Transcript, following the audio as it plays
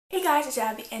Hey guys, it's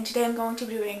Abby, and today I'm going to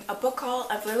be doing a book haul.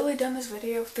 I've literally done this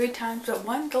video 3 times, but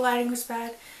one, the lighting was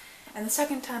bad, and the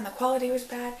second time, the quality was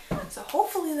bad. So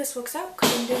hopefully this works out,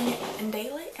 because I'm doing it in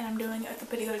daylight, and I'm doing it with a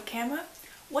pretty good camera.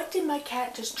 What did my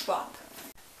cat just drop?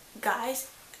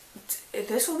 Guys,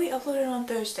 this will be uploaded on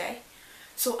Thursday.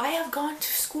 So I have gone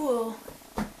to school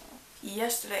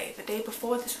yesterday, the day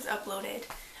before this was uploaded.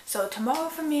 So tomorrow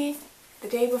for me, the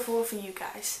day before for you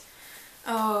guys.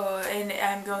 Oh, and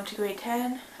I'm going to grade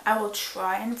 10. I will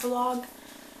try and vlog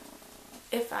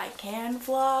if I can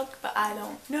vlog, but I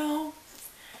don't know.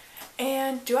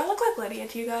 And do I look like Lydia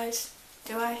to you guys?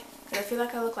 Do I? I feel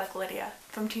like I look like Lydia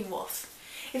from Teen Wolf.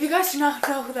 If you guys do not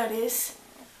know who that is,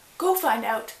 go find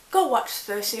out. Go watch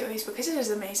the series because it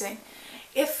is amazing.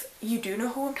 If you do know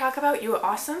who I'm talking about, you are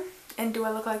awesome. And do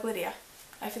I look like Lydia?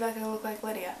 I feel like I look like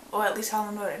Lydia, or at least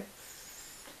Helen Rodin.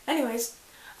 Anyways,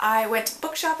 I went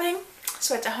book shopping.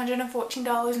 Spent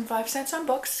 $114.05 on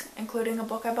books, including a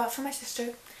book I bought for my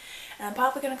sister. And I'm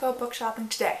probably going to go book shopping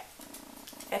today,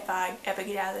 if I ever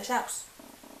get out of this house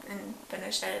and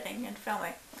finish editing and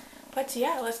filming. But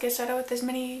yeah, let's get started with let's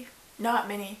get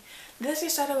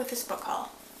started with this book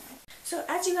haul. So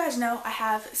as you guys know, I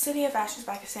have City of Ashes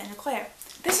by Cassandra Clare.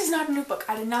 This is not a new book.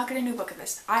 I did not get a new book of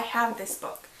this. I have this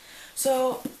book.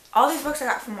 So all these books I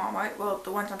got from Walmart, well,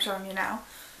 the ones I'm showing you now.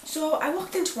 So I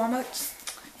walked into Walmart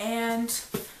and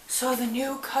saw the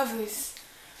new covers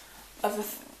of the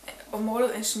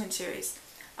Immortal Instrument series.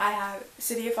 I have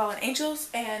City of Fallen Angels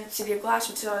and City of Glass,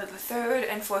 which are the 3rd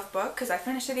and 4th book, because I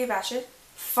finished City of Ashes,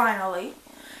 finally,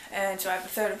 and so I have the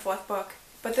 3rd and 4th book.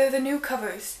 But they're the new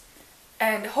covers,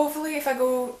 and hopefully if I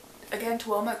go again to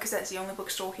Walmart, because that's the only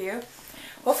bookstore here,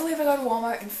 hopefully if I go to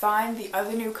Walmart and find the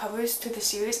other new covers to the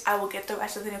series, I will get the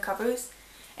rest of the new covers,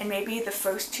 and maybe the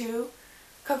first 2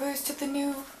 covers to the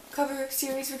new cover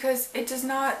series, because it does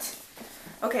not...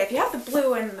 Okay, if you have the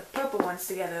blue and the purple ones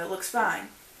together, it looks fine.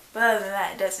 But other than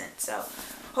that, it doesn't. So,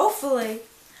 hopefully,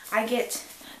 I get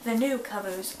the new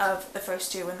covers of the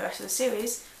first 2 and the rest of the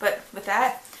series. But with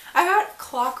that, I got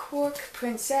Clockwork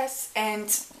Princess,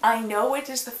 and I know it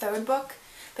is the 3rd book.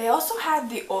 They also had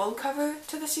the old cover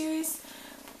to the series,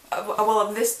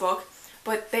 of this book,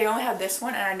 but they only have this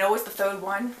one, and I know it's the 3rd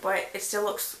one, but it still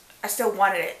looks... I still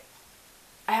wanted it.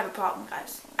 I have a problem,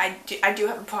 guys. I do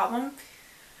have a problem.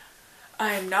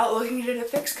 I am not looking to get it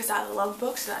fixed because I love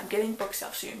books and I'm getting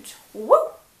bookshelf soon.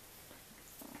 Woo!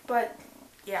 But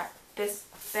yeah,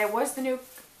 there was the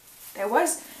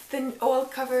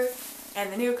old cover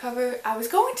and the new cover. I was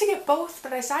going to get both,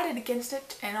 but I decided against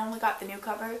it and only got the new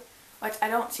cover, which I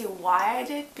don't see why I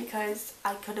did, because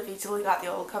I could have easily got the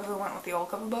old cover and went with the old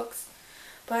cover books.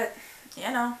 But you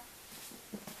know,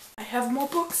 I have more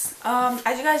books.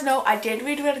 As you guys know, I did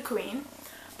read Red Queen,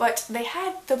 but they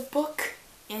had the book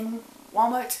in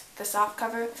Walmart, the soft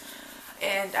cover,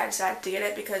 and I decided to get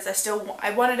it because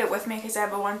I wanted it with me because I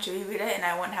ever wanted to reread it and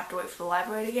I wouldn't have to wait for the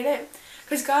library to get it.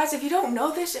 Because guys, if you don't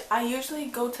know this, I usually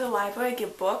go to the library,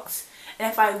 get books, and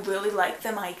if I really like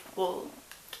them, I will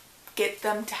get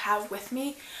them to have with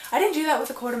me. I didn't do that with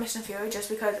The Court of Mist and Fury just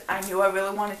because I knew I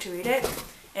really wanted to read it.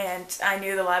 And I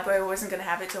knew the library wasn't going to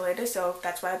have it till later, so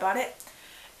that's why I bought it.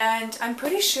 And I'm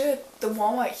pretty sure the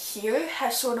Walmart here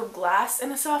has sort of glass in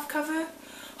the soft cover.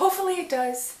 Hopefully it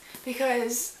does,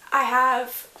 because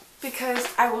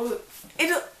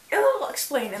it'll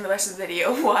explain in the rest of the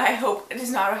video why I hope it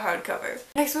is not a hardcover.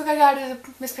 Next book I got is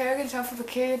Miss Peregrine's Home for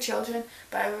Peculiar Children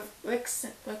by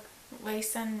Rayson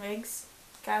Riggs.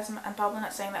 Guys, I'm probably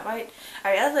not saying that right.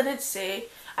 I didn't say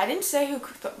who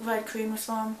Red Queen was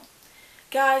from.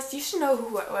 Guys, you should know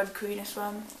who Red Queen is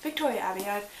from. Victoria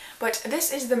Aveyard. But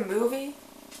this is the movie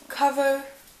cover,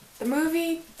 the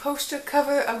movie poster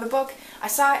cover of the book. I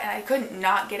saw it and I couldn't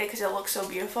not get it because it looks so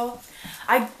beautiful.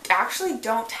 I actually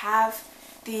don't have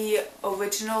the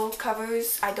original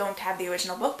covers. I don't have the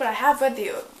original book, but I have read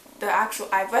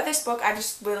I've read this book. I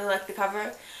just really like the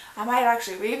cover. I might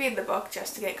actually reread the book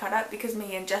just to get caught up because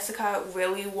me and Jessica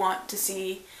really want to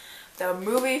see the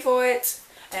movie for it.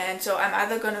 And so I'm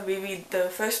either going to reread the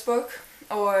first book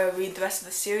or read the rest of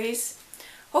the series.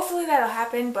 Hopefully that'll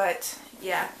happen, but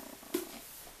yeah.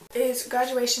 Is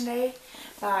Graduation Day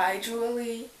by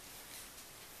Julie.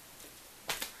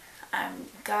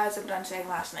 Guys, I'm done saying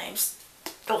last names.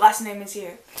 The last name is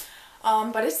here.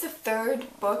 But it's the 3rd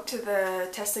book to the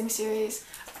testing series.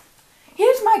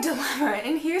 Here's my dilemma,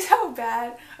 and here's how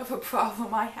bad of a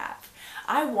problem I have.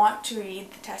 I want to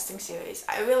read the testing series.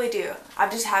 I really do. I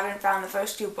just haven't found the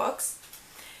first 2 books.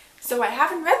 So I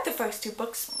haven't read the first 2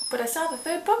 books, but I saw the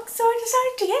 3rd book, so I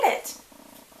decided to get it.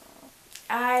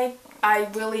 I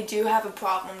really do have a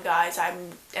problem, guys. I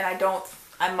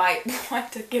might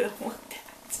want to get it looked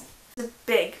at.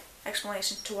 big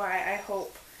explanation to why I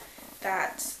hope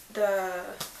that the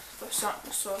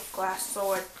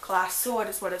glass sword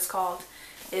is what it's called,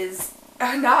 is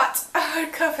not a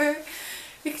hardcover,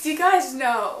 because you guys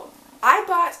know I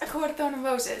bought A Court of Thorn and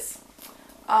Roses.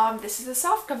 This is the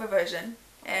softcover version,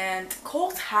 and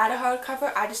Colt had a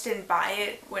hardcover. I just didn't buy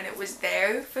it when it was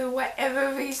there for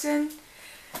whatever reason.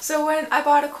 So when I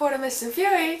bought A Court of Mist and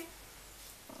Fury,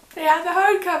 they had the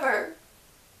hardcover.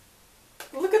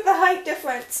 Look at the height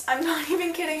difference. I'm not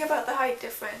even kidding about the height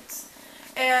difference.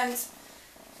 And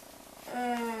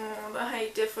the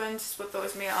height difference is what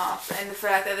throws me off, and the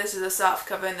fact that this is a soft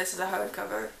cover and this is a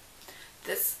hardcover.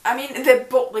 I mean, they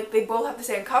both have the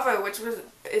same cover, which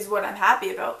is what I'm happy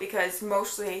about, because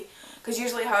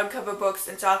usually hardcover books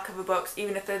and softcover books,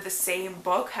 even if they're the same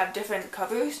book, have different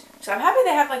covers. So I'm happy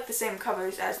they have like the same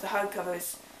covers as the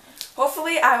hardcovers.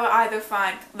 Hopefully, I will either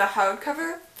find the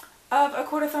hardcover of A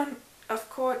Court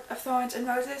of Thorns and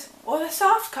Roses or the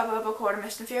soft cover of A Court of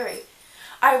Mist and Fury.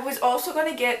 I was also going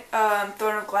to get the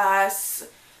Throne of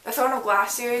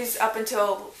Glass series up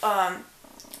until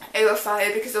Air of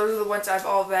Fire, because those are the ones I've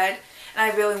all read, and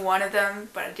I really wanted them,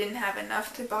 but I didn't have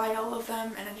enough to buy all of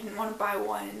them, and I didn't want to buy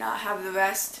one and not have the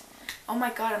rest. Oh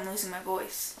my god, I'm losing my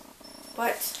voice.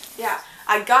 But yeah,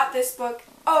 I got this book,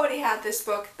 already had this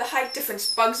book. The height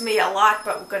difference bugs me a lot,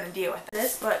 but we're going to deal with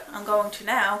this, but I'm going to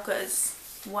now, because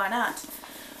why not?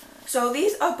 So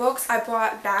these are books I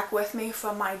brought back with me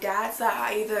from my dad's that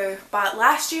I either bought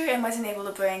last year and wasn't able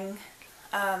to bring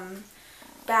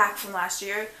back from last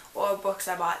year, or books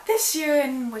I bought this year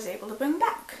and was able to bring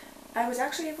back. I was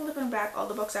actually able to bring back all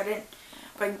the books I didn't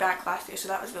bring back last year, so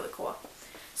that was really cool.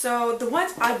 So the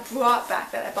ones I brought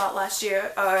back that I bought last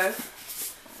year are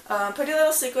Pretty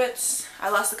Little Secrets. I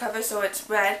lost the cover, so it's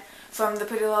red, from the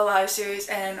Pretty Little Liars series,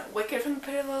 and Wicked from the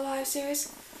Pretty Little Liars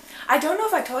series. I don't know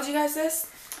if I told you guys this.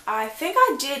 I think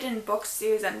I did in book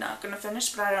series I'm not going to finish,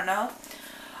 but I don't know.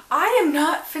 I am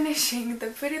not finishing the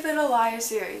Pretty Little Liars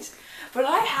series, but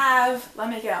I have, let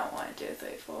me count, 1, 2, 3,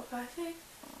 4, 5, 6, 7, 8.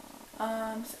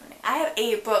 I have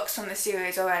 8 books from the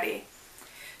series already.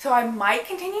 So I might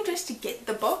continue just to get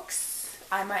the books.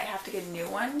 I might have to get new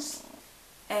ones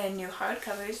and new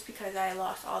hardcovers, because I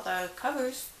lost all the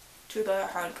covers to the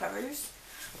hardcovers.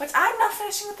 But I'm not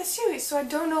finishing with the series, so I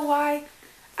don't know why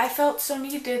I felt so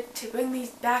needed to bring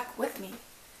these back with me.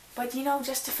 But you know,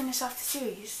 just to finish off the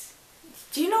series.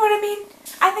 Do you know what I mean?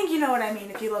 I think you know what I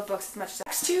mean if you love books as much as I do.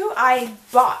 Next two I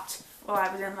bought while I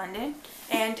was in London,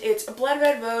 and it's Blood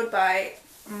Red Road by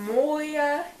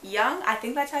Moya Young. I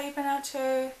think that's how you pronounce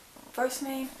her first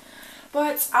name.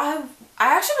 But I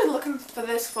actually been looking for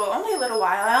this for only a little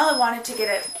while. I only wanted to get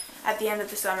it at the end of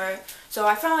the summer, so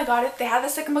I finally got it. They had the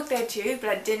second book there too, but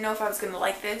I didn't know if I was going to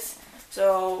like this,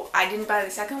 so I didn't buy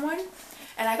the second one.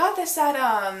 And I got this at,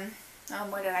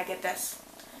 where did I get this?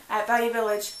 At Value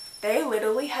Village. They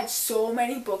literally had so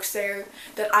many books there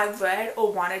that I read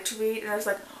or wanted to read, and I was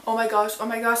like, oh my gosh,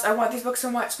 I want these books so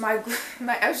much. I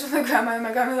was with my grandma, and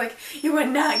my grandma was like, you are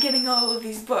not getting all of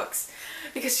these books,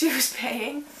 because she was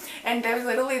paying, and there was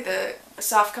literally the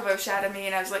soft cover of Shadow Me,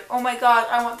 and I was like, oh my god,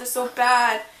 I want this so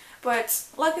bad. But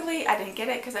luckily I didn't get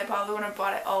it, because I probably would have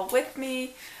brought it all with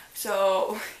me.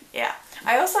 So yeah,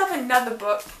 I also have another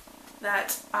book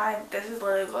that this is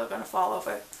literally going to fall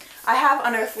over. I have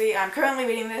Unearthly. I'm currently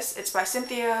reading this. It's by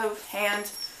Cynthia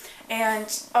Hand, and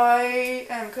I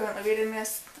am currently reading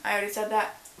this. I already said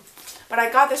that. But I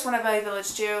got this one at Value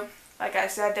Village too. Like I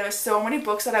said, there were so many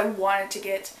books that I wanted to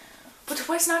get, but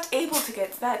was not able to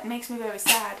get. That makes me very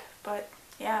sad. But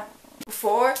yeah.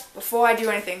 Before I do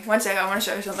anything, one second, I want to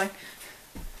show you something.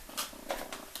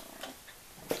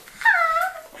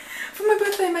 For my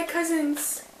birthday, my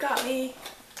cousins got me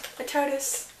a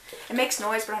TARDIS. It makes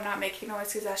noise, but I'm not making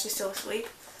noise because Ashley's still asleep.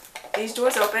 These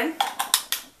doors open,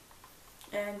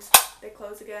 and they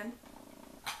close again.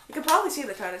 You can probably see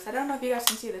the TARDIS. I don't know if you guys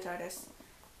can see the TARDIS.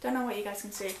 Don't know what you guys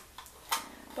can see.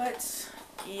 But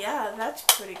yeah, that's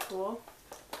pretty cool.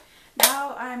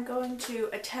 Now I'm going to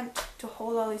attempt to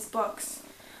hold all these books.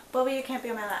 Bobby, you can't be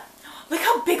on my lap. Look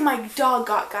how big my dog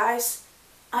got, guys.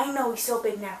 I know he's so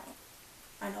big now.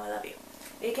 I know, I love you.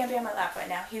 But you can't be on my lap right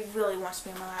now. He really wants to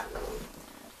be on my lap.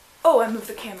 Oh, I moved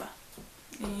the camera.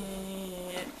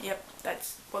 Yep,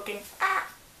 that's working. Ah!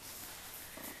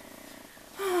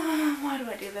 Why do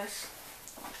I do this?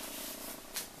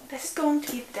 This is going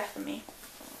to be the death of me.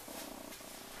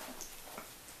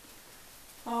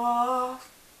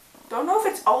 Don't know if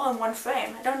it's all in one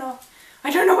frame. I don't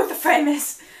know what the frame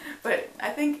is, but I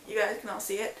think you guys can all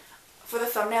see it. For the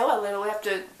thumbnail, I literally have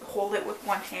to hold it with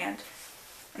one hand,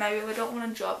 and I really don't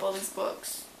want to drop all these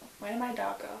books. Where did my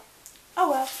dog go?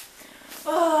 Oh well.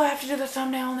 Oh, I have to do the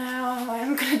thumbnail now.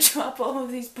 I'm gonna drop all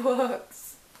of these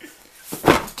books.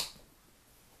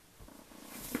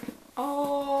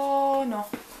 Oh no.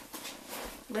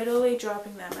 Literally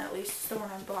dropping them, at least it's the one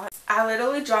I bought. I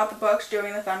literally dropped the books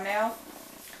during the thumbnail.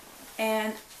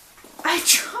 And I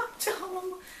dropped all of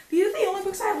them. These are the only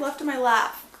books I have left in my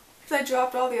lap. Because I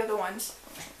dropped all the other ones.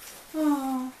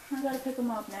 Oh, I gotta pick them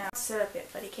up now. Sit up it,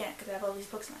 but he can't because I have all these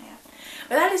books in my hand.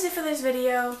 But that is it for this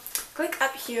video. Click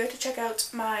up here to check out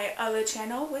my other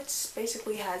channel, which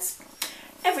basically has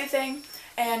everything.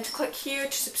 And click here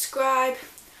to subscribe.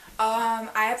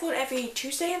 I upload every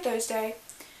Tuesday and Thursday.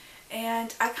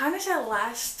 And I kind of said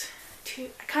last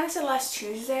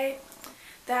Tuesday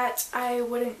that I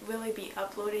wouldn't really be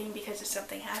uploading because if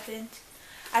something happened.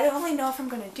 I don't really know if I'm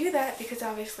going to do that because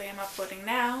obviously I'm uploading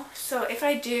now. So if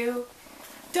I do,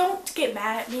 don't get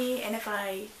mad at me. And if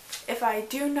I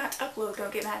do not upload,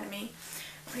 don't get mad at me.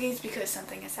 Please, because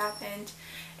something has happened.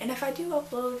 And if I do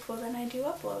upload, well then I do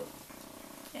upload.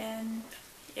 And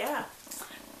yeah.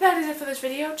 That is it for this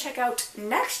video. Check out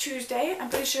next Tuesday. I'm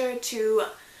pretty sure to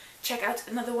check out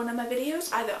another one of my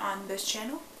videos either on this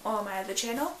channel or my other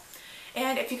channel.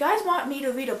 And if you guys want me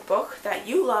to read a book that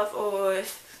you love or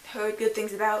heard good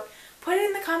things about, put it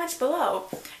in the comments below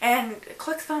and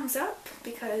click thumbs up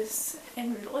because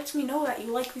it lets me know that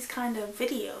you like these kind of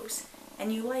videos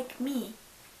and you like me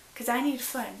because I need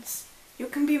friends. You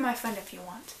can be my friend if you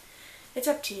want. It's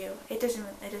up to you. It doesn't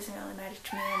really matter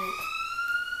to me.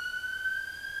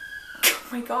 Oh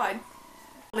my god.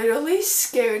 Literally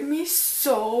scared me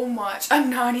so much. I'm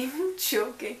not even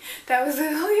joking. That was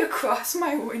literally across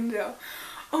my window.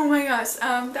 Oh my gosh.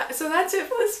 So that's it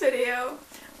for this video.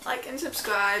 Like and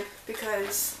subscribe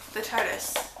because the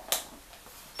TARDIS.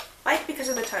 Like because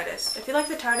of the TARDIS. If you like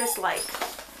the TARDIS, like.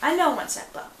 I know one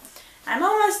sec, but I'm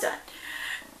almost done.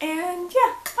 And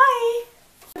yeah, bye.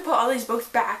 I put all these books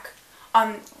back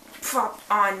on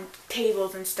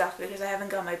tables and stuff because I haven't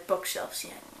got my bookshelves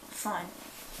yet. Fun.